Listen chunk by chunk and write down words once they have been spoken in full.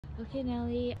Okay,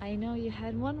 Nelly, I know you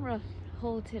had one rough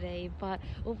hole today, but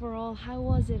overall, how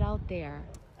was it out there?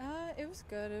 It was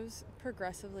good. It was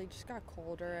progressively just got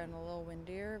colder and a little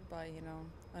windier, but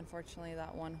unfortunately,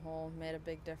 that one hole made a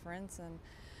big difference, and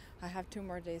I have 2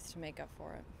 more days to make up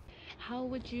for it. How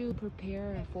would you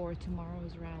prepare for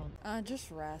tomorrow's round?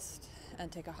 Just rest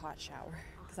and take a hot shower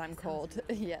because I'm That sounds cold.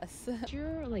 really Yes. What's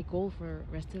your goal for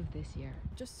rest of this year?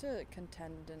 Just to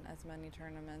contend in as many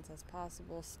tournaments as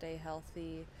possible, stay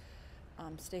healthy,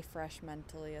 stay fresh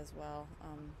mentally as well.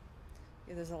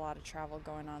 There's a lot of travel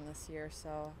going on this year,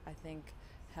 so I think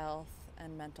health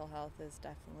and mental health is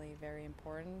definitely very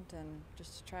important, and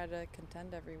just to try to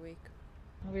contend every week.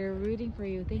 We're rooting for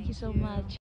you. Thank you Thank so you. much.